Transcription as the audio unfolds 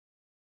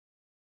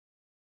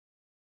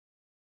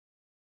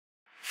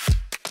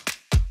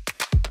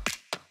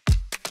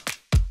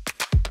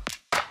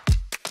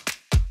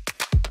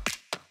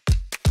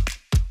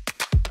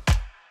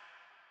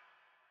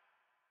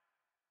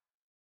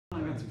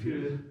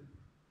viel.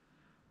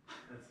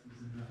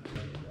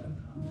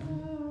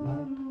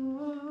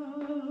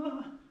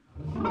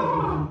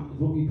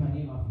 So wie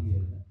Panema viel.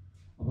 Ne?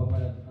 Aber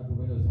also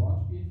wenn du das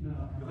Wort spielst,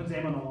 ja, wir können es ja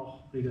immer noch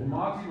auch regeln. Und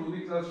Martin und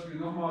Niklas spielen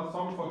nochmal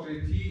Song for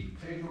JT,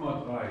 Take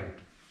Nummer 3.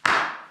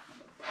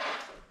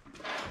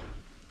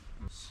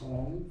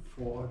 Song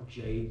for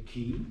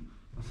JT.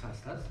 Was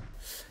heißt das?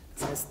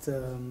 Das heißt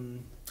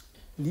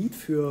Lied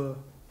für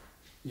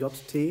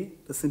JT,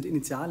 das sind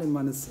Initialien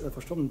meines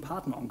verstorbenen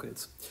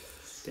Patenonkels.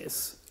 Der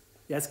ist,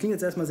 ja, es klingt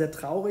jetzt erstmal sehr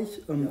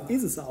traurig, Ja.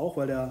 ist es auch,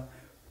 weil der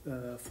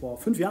vor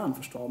 5 Jahren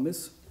verstorben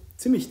ist.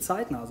 Ziemlich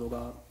zeitnah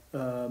sogar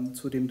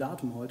zu dem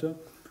Datum heute.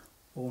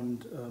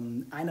 Und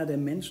einer der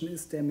Menschen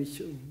ist, der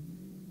mich,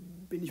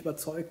 bin ich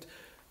überzeugt,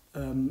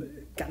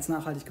 ganz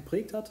nachhaltig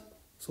geprägt hat.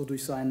 So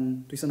durch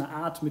seine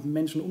Art, mit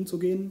Menschen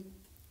umzugehen,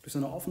 durch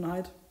seine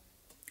Offenheit.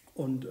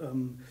 Und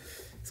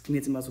es klingt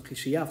jetzt immer so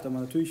klischeehaft,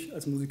 aber natürlich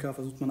als Musiker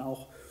versucht man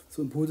auch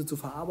so Impulse zu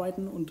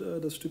verarbeiten und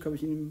das Stück habe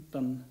ich ihm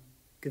dann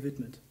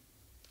gewidmet.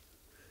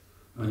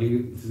 Und hier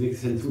gibt es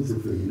nichts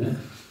hinzuzufügen, ne?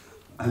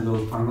 Also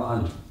fangen wir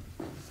an.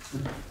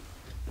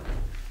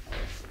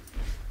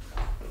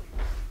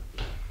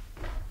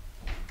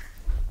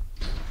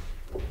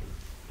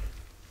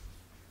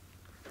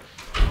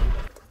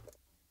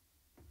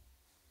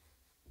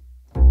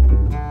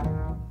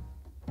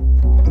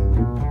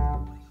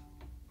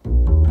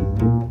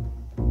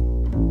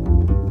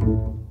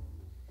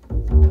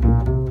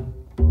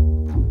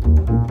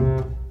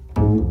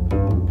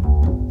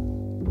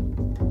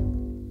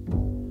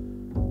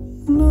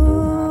 Na